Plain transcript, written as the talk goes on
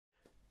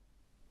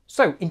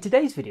So in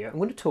today's video, I'm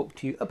going to talk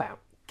to you about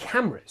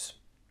cameras.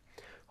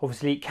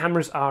 Obviously,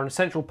 cameras are an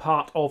essential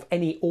part of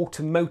any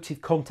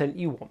automotive content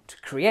you want to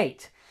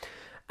create.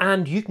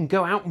 And you can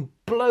go out and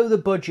blow the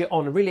budget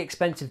on a really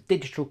expensive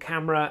digital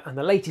camera and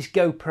the latest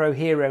GoPro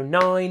Hero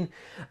 9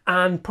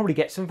 and probably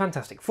get some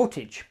fantastic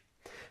footage.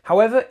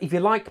 However, if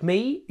you're like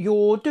me,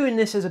 you're doing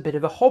this as a bit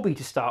of a hobby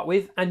to start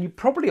with and you're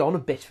probably on a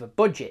bit of a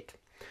budget.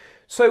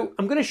 So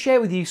I'm going to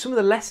share with you some of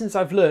the lessons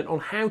I've learned on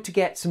how to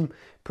get some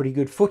pretty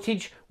good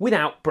footage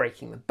without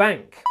breaking the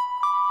bank.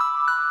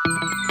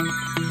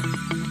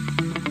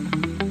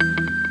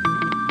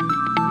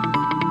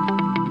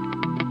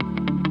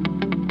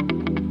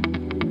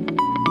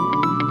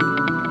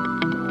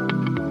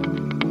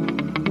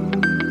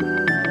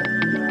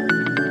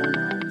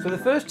 So the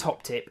first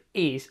top tip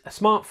is a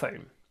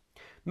smartphone.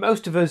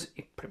 Most of us,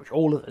 pretty much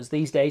all of us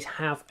these days,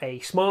 have a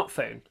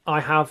smartphone.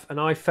 I have an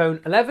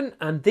iPhone 11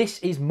 and this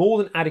is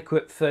more than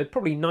adequate for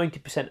probably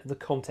 90% of the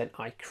content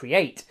I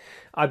create.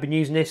 I've been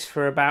using this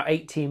for about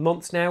 18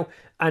 months now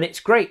and it's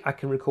great. I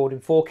can record in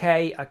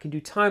 4K, I can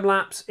do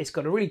time-lapse, it's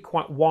got a really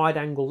quite wide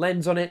angle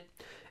lens on it.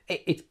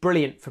 It's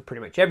brilliant for pretty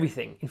much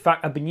everything. In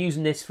fact, I've been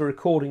using this for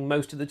recording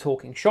most of the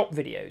talking shop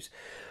videos.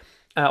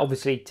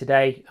 Obviously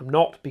today I'm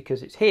not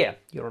because it's here,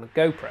 you're on a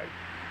GoPro.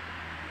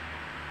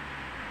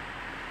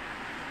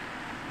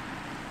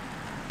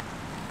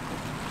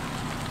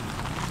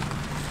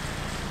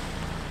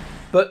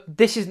 But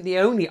this isn't the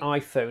only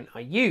iPhone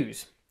I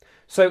use.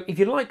 So if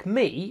you're like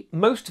me,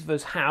 most of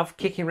us have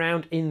kicking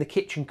around in the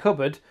kitchen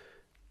cupboard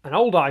an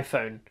old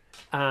iPhone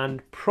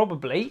and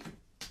probably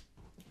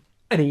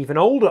an even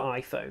older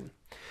iPhone.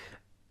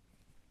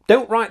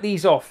 Don't write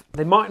these off.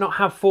 They might not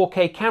have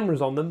 4K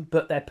cameras on them,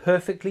 but they're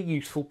perfectly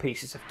useful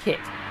pieces of kit.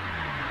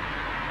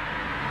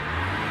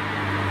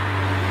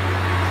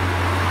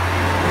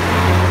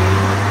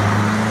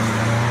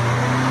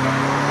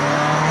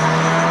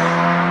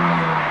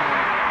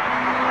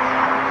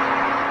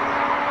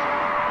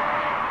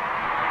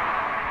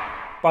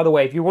 By the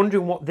way, if you're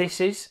wondering what this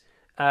is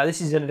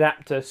an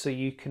adapter so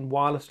you can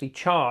wirelessly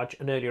charge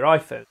an earlier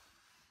iPhone.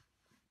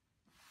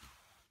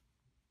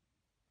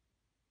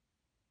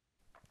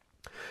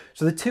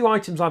 So the two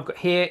items I've got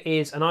here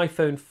is an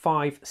iPhone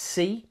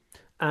 5C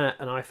and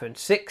an iPhone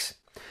 6.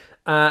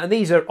 And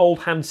these are old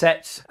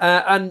handsets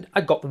and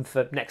I got them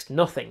for next to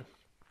nothing.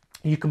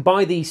 You can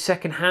buy these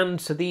second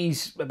hand, so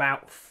these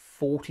about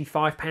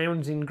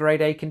 £45 in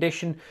grade A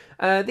condition.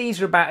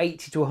 These are about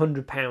 £80 to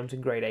 £100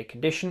 in grade A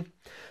condition.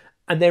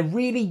 And they're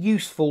really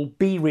useful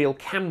B-reel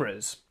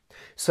cameras.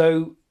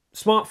 So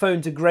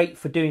smartphones are great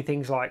for doing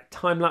things like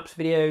time-lapse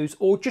videos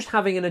or just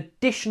having an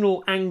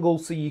additional angle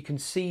so you can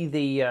see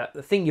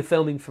the thing you're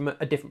filming from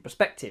a different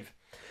perspective.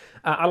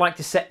 I like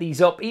to set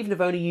these up, even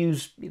if I only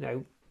use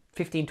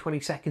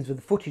 15-20 seconds of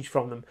the footage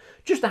from them,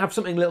 just to have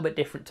something a little bit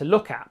different to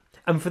look at.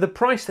 And for the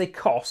price they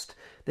cost,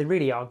 they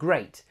really are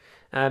great.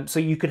 So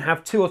you can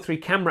have 2 or 3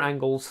 camera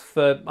angles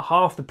for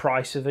half the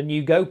price of a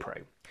new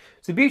GoPro.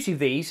 So the beauty of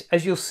these,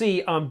 as you'll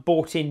see, I'm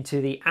bought into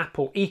the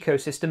Apple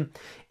ecosystem.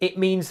 It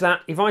means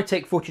that if I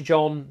take footage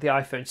on the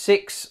iPhone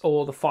 6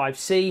 or the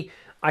 5C,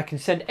 I can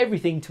send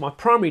everything to my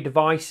primary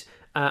device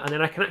and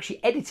then I can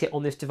actually edit it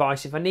on this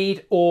device if I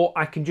need, or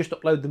I can just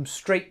upload them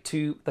straight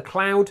to the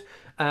cloud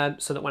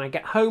so that when I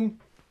get home,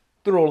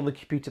 they're all on the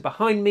computer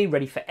behind me,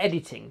 ready for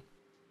editing.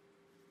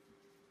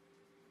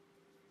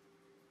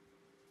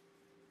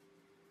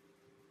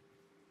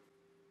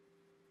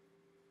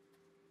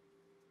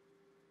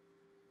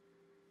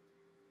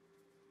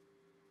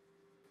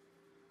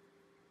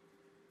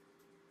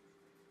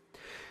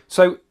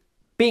 So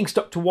being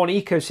stuck to one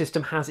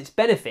ecosystem has its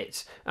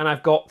benefits, and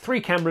I've got 3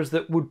 cameras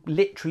that would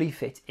literally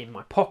fit in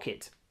my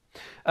pocket.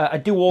 I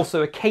do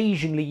also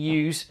occasionally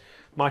use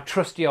my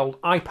trusty old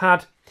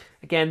iPad.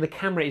 Again, the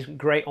camera isn't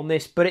great on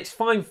this, but it's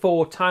fine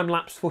for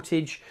time-lapse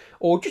footage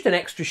or just an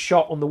extra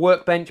shot on the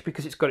workbench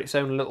because it's got its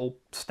own little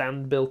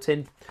stand built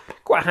in.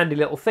 Quite a handy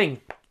little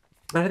thing.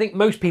 And I think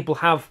most people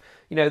have,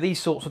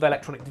 these sorts of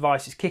electronic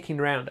devices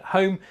kicking around at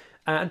home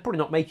and probably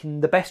not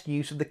making the best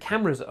use of the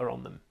cameras that are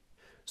on them.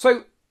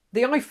 So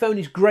the iPhone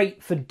is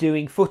great for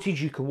doing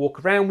footage. You can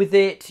walk around with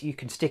it, you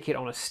can stick it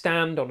on a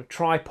stand, on a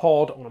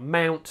tripod, on a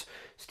mount,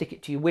 stick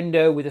it to your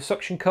window with a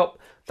suction cup.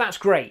 That's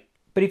great.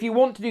 But if you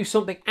want to do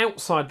something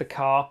outside the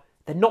car,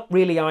 they're not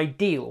really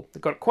ideal.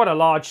 They've got quite a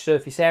large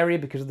surface area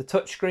because of the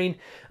touchscreen,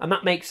 and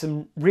that makes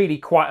them really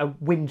quite a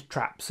wind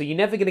trap. So you're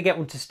never going to get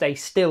one to stay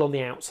still on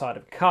the outside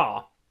of a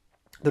car.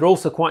 They're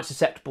also quite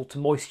susceptible to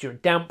moisture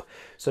and damp,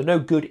 so no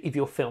good if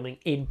you're filming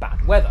in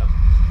bad weather.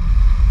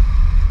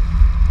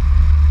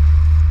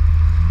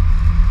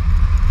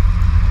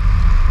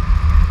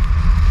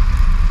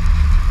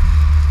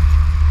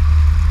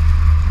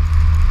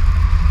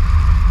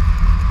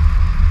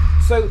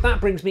 So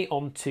that brings me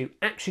on to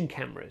action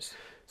cameras.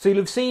 So you'll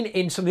have seen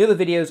in some of the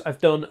other videos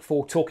I've done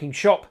for Talking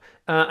Shop,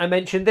 I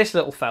mentioned this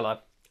little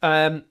fella.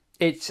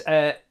 It's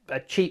a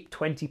cheap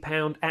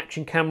 £20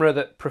 action camera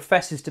that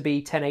professes to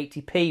be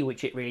 1080p,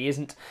 which it really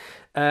isn't.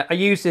 I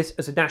used this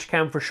as a dash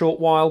cam for a short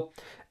while,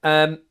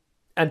 and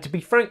to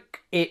be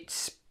frank,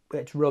 it's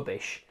it's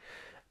rubbish.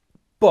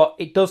 But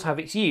it does have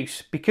its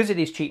use. Because it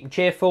is cheap and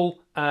cheerful,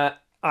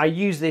 I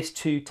use this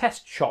to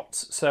test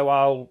shots.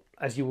 So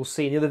as you will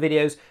see in the other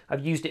videos,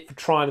 I've used it for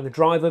trial and the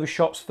drive over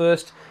shots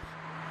first.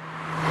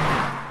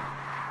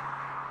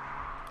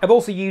 I've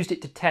also used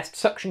it to test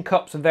suction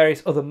cups and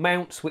various other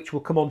mounts, which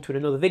we'll come on to in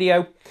another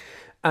video.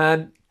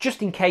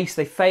 Just in case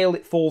they fail,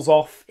 it falls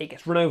off, it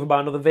gets run over by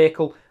another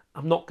vehicle,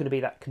 I'm not going to be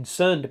that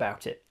concerned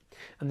about it.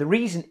 And the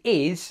reason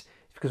is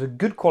because a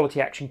good quality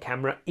action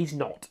camera is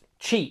not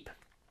cheap.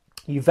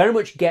 You very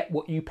much get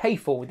what you pay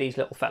for with these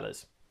little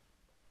fellas.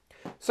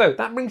 So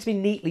that brings me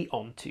neatly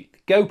on to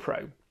the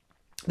GoPro.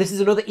 This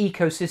is another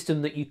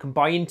ecosystem that you can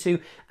buy into,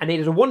 and it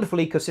is a wonderful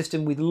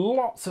ecosystem with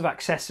lots of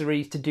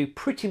accessories to do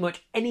pretty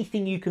much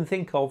anything you can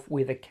think of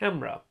with a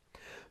camera.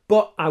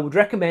 But I would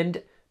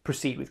recommend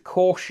proceed with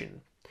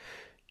caution.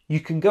 You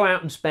can go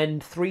out and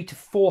spend £300 to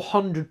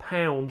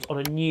 £400 on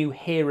a new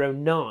Hero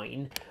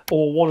 9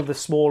 or one of the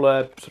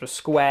smaller sort of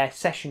square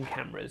session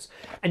cameras,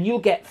 and you'll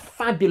get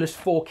fabulous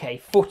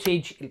 4K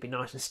footage, it'll be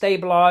nice and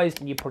stabilised,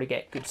 and you'll probably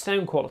get good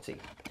sound quality.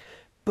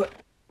 But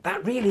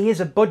that really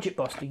is a budget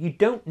buster. You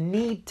don't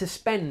need to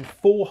spend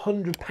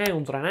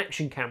 £400 on an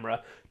action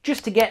camera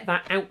just to get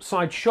that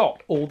outside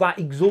shot or that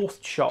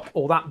exhaust shot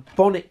or that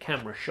bonnet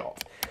camera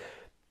shot.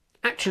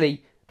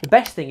 Actually, the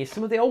best thing is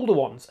some of the older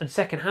ones and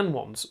second-hand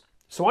ones.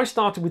 So I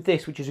started with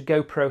this, which is a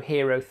GoPro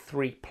Hero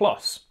 3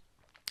 Plus.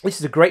 This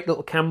is a great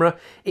little camera.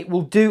 It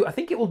will do, I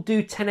think it will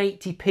do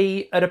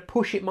 1080p. At a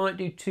push, it might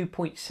do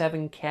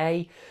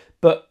 2.7K,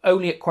 but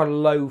only at quite a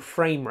low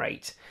frame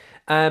rate.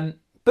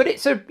 But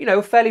it's a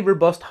fairly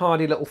robust,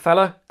 hardy little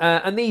fella,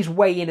 and these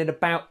weigh in at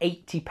about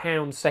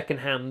 £80 second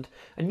hand,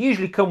 and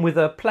usually come with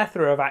a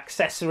plethora of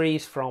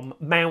accessories from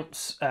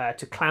mounts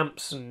to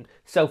clamps and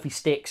selfie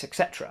sticks,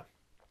 etc.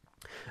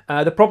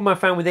 The problem I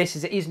found with this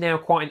is it is now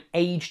quite an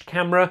aged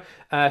camera,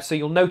 so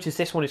you'll notice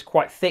this one is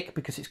quite thick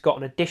because it's got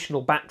an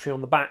additional battery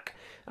on the back.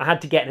 I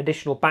had to get an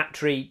additional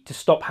battery to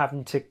stop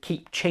having to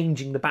keep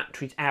changing the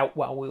batteries out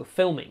while we were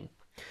filming.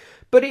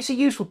 But it's a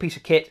useful piece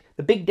of kit.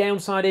 The big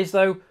downside is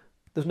though,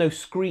 there's no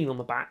screen on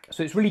the back,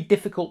 so it's really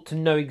difficult to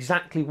know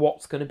exactly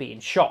what's going to be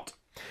in shot.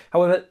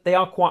 However, they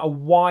are quite a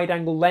wide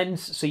angle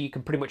lens, so you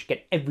can pretty much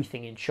get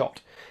everything in shot.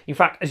 In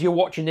fact, as you're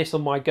watching this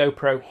on my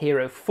GoPro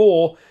Hero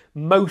 4,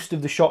 most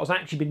of the shot has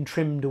actually been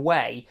trimmed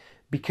away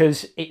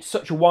because it's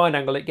such a wide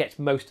angle it gets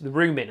most of the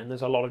room in, and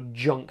there's a lot of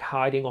junk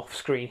hiding off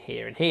screen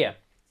here and here.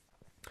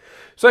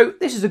 So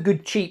this is a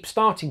good cheap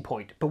starting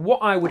point, but what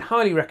I would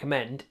highly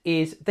recommend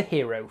is the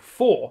Hero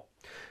 4.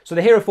 So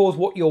the Hero 4 is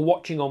what you're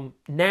watching on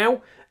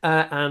now,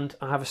 and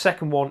I have a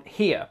second one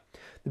here.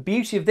 The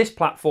beauty of this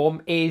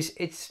platform is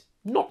it's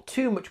not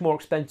too much more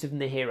expensive than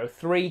the Hero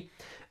 3.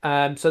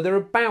 So they're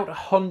about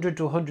 £100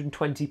 to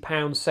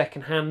 £120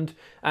 second hand,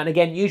 and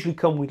again usually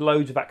come with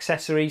loads of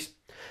accessories.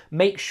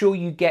 Make sure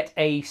you get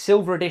a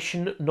silver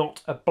edition,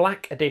 not a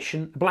black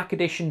edition. The black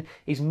edition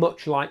is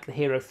much like the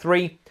Hero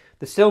 3.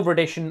 The silver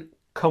edition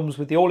comes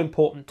with the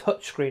all-important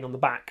touchscreen on the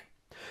back.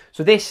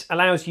 So this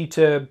allows you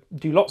to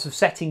do lots of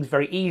settings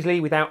very easily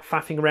without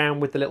faffing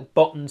around with the little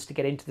buttons to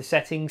get into the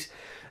settings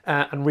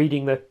and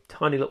reading the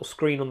tiny little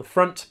screen on the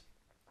front.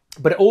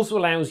 But it also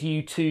allows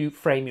you to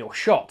frame your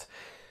shot.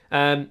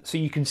 So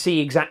you can see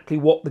exactly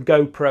what the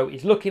GoPro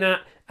is looking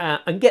at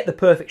and get the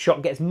perfect shot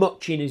and get as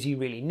much in as you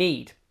really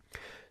need.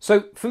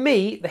 So for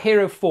me, the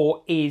Hero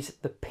 4 is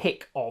the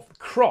pick of the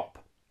crop.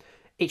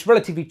 It's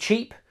relatively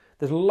cheap,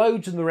 there's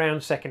loads of them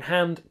around second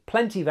hand,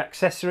 plenty of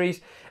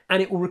accessories,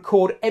 and it will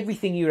record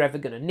everything you're ever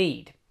going to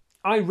need.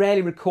 I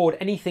rarely record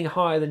anything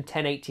higher than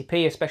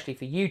 1080p, especially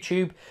for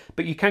YouTube,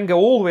 but you can go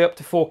all the way up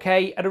to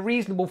 4K at a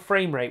reasonable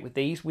frame rate with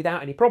these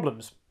without any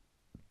problems.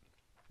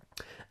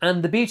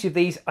 And the beauty of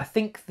these, I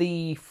think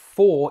the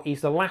 4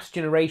 is the last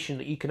generation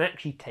that you can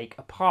actually take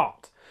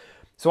apart.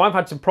 So I've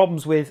had some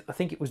problems with, I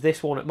think it was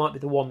this one, it might be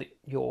the one that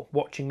you're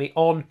watching me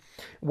on,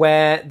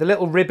 where the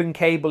little ribbon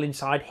cable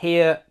inside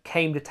here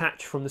came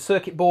detached from the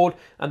circuit board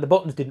and the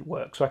buttons didn't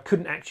work, so I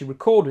couldn't actually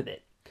record with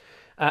it.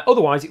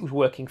 Otherwise it was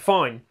working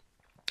fine.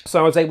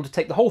 So I was able to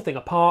take the whole thing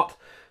apart,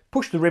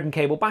 push the ribbon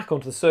cable back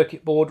onto the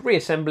circuit board,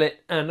 reassemble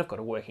it, and I've got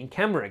a working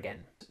camera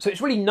again. So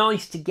it's really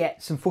nice to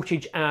get some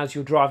footage as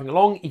you're driving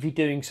along if you're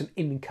doing some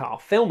in-car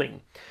filming.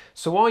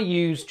 So I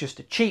use just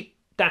a cheap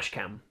dash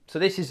cam. So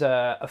this is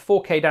a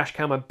 4K dash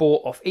cam I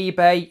bought off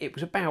eBay. It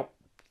was about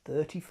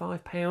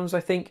 £35, I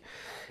think.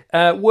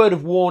 Word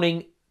of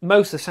warning,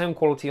 most of the sound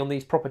quality on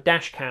these proper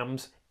dash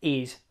cams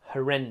is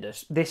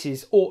horrendous. This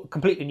is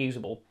completely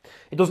unusable.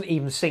 It doesn't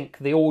even sync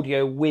the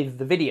audio with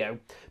the video,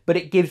 but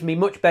it gives me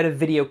much better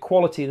video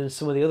quality than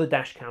some of the other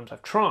dash cams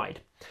I've tried.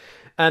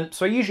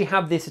 So I usually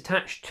have this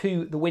attached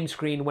to the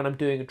windscreen when I'm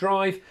doing a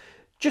drive,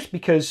 just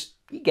because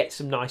you get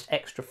some nice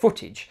extra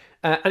footage.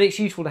 And it's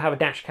useful to have a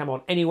dash cam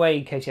on anyway,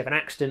 in case you have an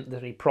accident,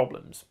 there's any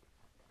problems.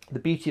 The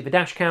beauty of a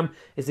dash cam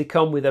is they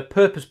come with a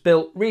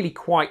purpose-built, really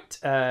quite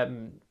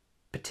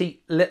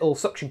petite little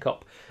suction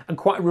cup, and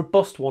quite a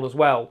robust one as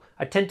well.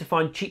 I tend to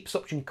find cheap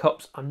suction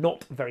cups are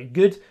not very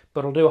good,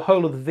 but I'll do a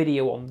whole other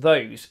video on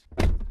those.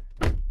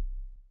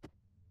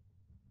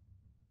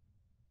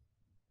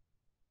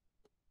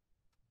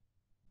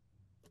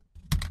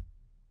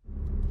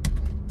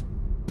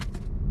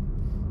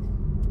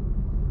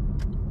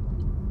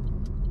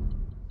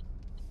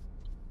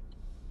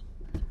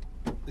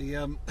 The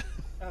Oh,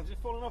 has it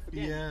fallen off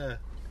again? yeah.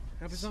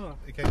 How bizarre.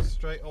 It came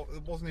straight off.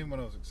 It wasn't even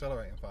when I was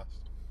accelerating fast.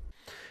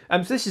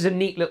 So this is a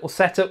neat little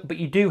setup, but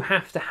you do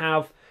have to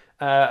have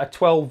a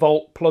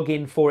 12-volt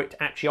plug-in for it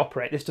to actually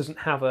operate. This doesn't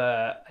have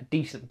a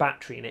decent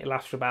battery in it. It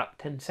lasts for about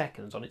 10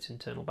 seconds on its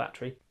internal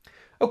battery.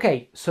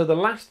 Okay, so the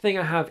last thing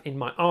I have in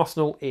my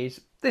arsenal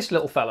is this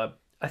little fella.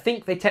 I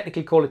think they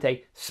technically call it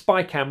a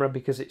spy camera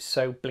because it's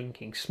so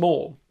blinking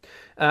small.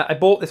 I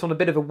bought this on a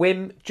bit of a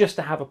whim just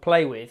to have a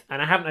play with,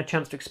 and I haven't had a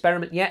chance to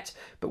experiment yet,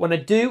 but when I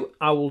do,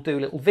 I will do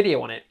a little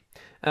video on it.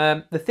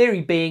 The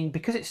theory being,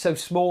 because it's so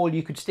small,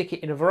 you could stick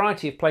it in a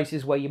variety of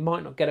places where you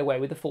might not get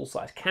away with a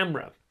full-size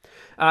camera.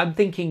 I'm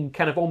thinking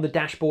kind of on the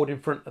dashboard in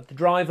front of the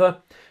driver,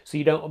 so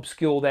you don't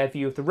obscure their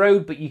view of the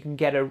road, but you can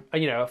get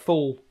a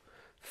full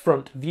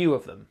front view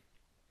of them.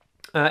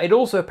 It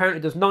also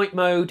apparently does night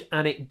mode,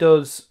 and it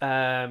does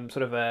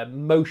sort of a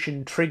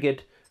motion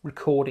triggered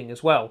recording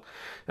as well.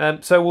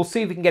 So we'll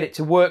see if we can get it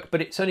to work,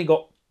 but it's only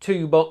got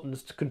 2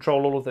 buttons to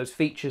control all of those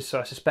features, so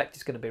I suspect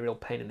it's going to be a real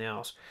pain in the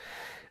arse.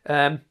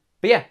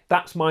 But yeah,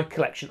 that's my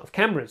collection of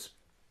cameras.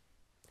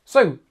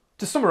 So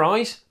to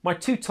summarise, my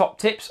 2 top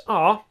tips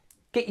are: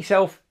 get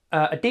yourself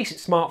a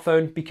decent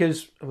smartphone,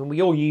 because we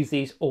all use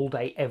these all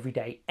day, every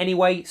day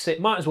anyway, so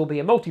it might as well be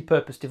a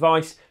multi-purpose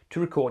device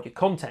to record your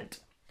content.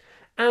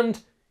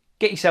 And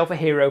get yourself a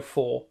Hero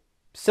 4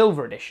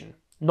 Silver Edition,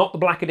 not the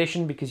Black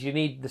Edition because you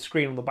need the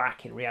screen on the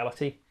back in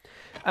reality.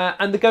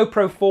 And the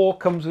GoPro 4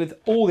 comes with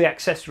all the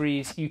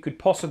accessories you could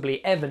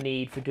possibly ever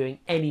need for doing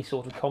any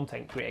sort of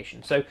content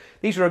creation. So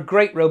these are a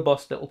great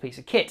robust little piece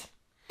of kit.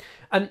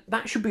 And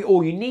that should be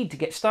all you need to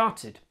get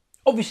started.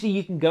 Obviously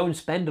you can go and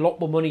spend a lot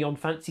more money on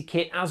fancy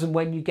kit as and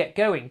when you get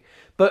going,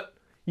 but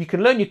you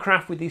can learn your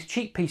craft with these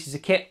cheap pieces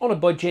of kit on a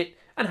budget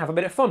and have a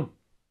bit of fun.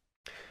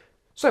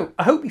 So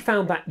I hope you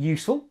found that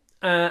useful,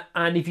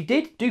 and if you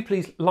did, do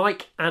please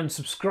like and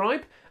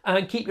subscribe,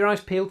 and keep your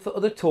eyes peeled for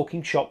other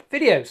Talking Shop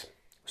videos.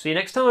 See you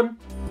next time.